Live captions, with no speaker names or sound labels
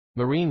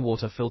Marine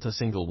water filter,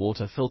 single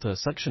water filter,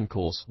 suction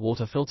coarse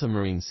water filter,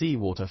 marine sea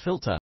water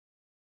filter.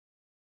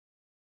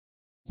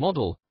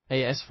 Model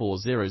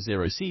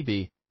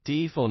AS400CB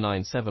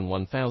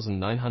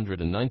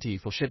T497-94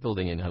 for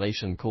shipbuilding.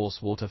 Inhalation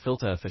coarse water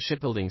filter for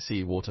shipbuilding.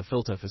 Sea water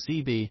filter for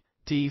CB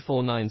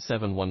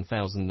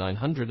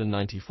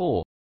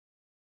T497-94.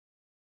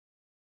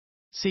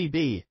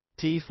 CB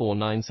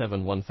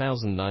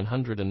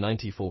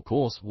T497-94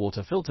 coarse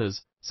water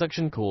filters,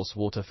 suction coarse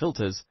water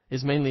filters,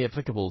 is mainly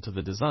applicable to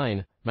the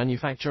design,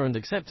 manufacture and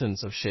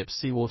acceptance of ships'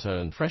 seawater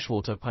and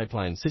freshwater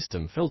pipeline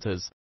system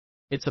filters.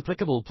 Its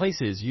applicable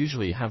places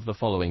usually have the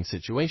following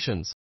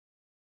situations.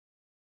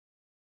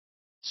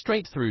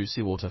 Straight-through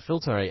seawater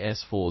filter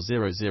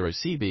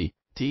AS400CB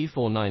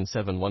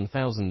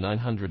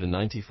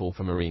T497-94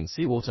 for marine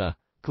seawater.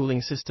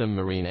 Cooling system,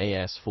 marine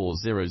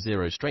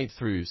AS400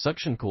 straight-through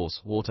suction coarse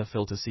water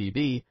filter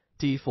CB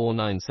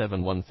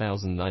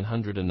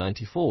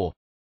T497-94.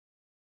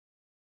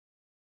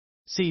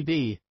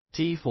 CB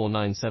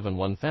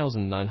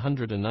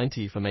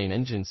T497-94 for main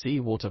engine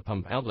seawater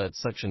pump outlet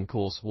suction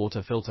coarse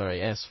water filter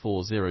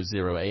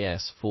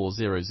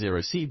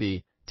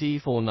AS400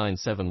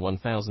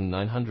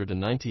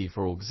 T497-94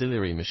 for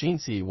auxiliary machine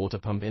seawater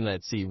pump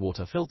inlet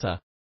seawater filter,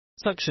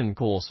 suction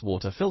coarse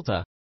water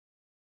filter.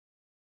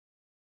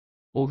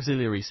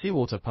 Auxiliary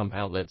seawater pump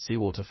outlet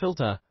seawater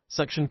filter,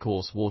 suction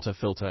coarse water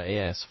filter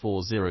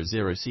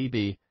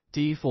AS400CB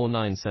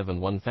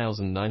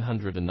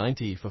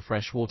T497-94 for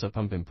freshwater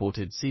pump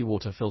imported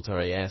seawater filter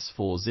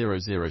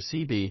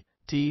AS400CB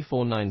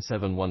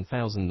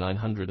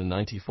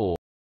T497-94.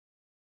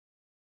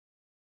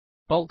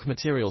 Bulk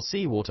material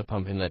seawater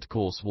pump inlet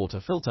coarse water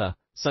filter,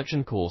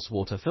 suction coarse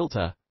water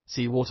filter,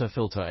 seawater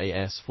filter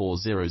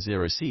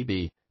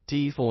AS400CB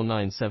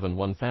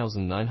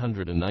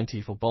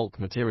T497-94 for bulk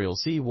material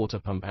seawater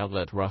pump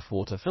outlet rough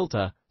water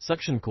filter,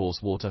 suction coarse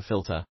water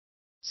filter.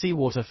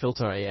 Seawater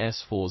filter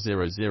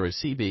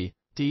AS400CB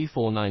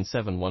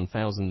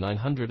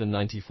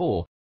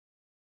T497-94.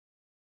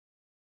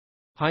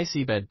 High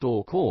seabed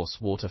door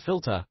coarse water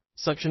filter,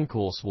 suction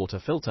coarse water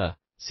filter,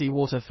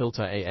 seawater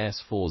filter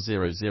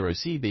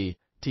AS400CB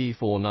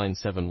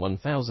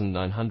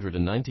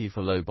T497-94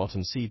 for low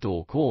bottom sea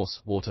door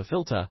coarse water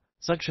filter,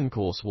 suction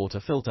coarse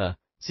water filter,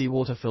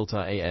 seawater filter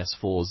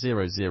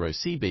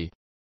AS400CB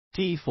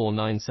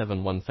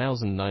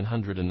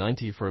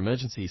T497-94 for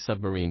emergency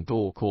submarine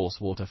door coarse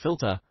water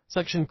filter,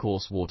 suction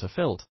coarse water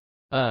filter.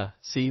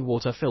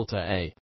 Seawater filter A.